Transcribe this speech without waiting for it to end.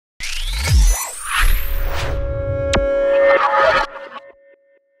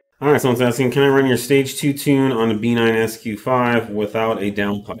All right, someone's asking, can I run your Stage 2 tune on a B9 SQ5 without a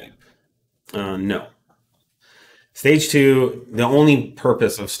downpipe? No. Stage 2, the only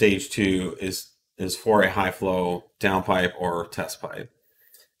purpose of Stage 2 is for a high flow downpipe or test pipe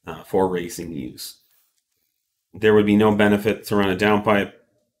for racing use. There would be no benefit to run a downpipe.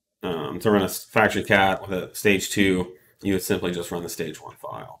 To run a factory cat with a Stage 2, you would simply just run the Stage 1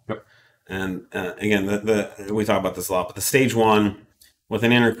 file. Yep. And again, we talk about this a lot, but the Stage 1 with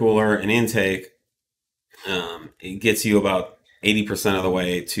an intercooler and intake, it gets you about 80% of the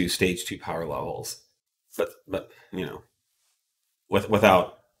way to Stage 2 power levels. But you know,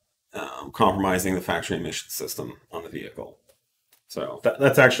 without compromising the factory emission system on the vehicle. So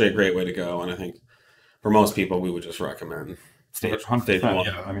that's actually a great way to go. And I think for most people, we would just recommend Stage 1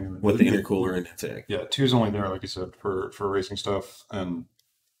 yeah, I mean, with the intercooler and intake. Yeah, 2's only there, like you said, for racing stuff. And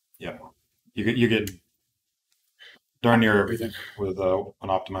yeah, you get darn near everything with an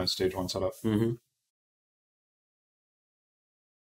optimized Stage 1 setup. Mm-hmm.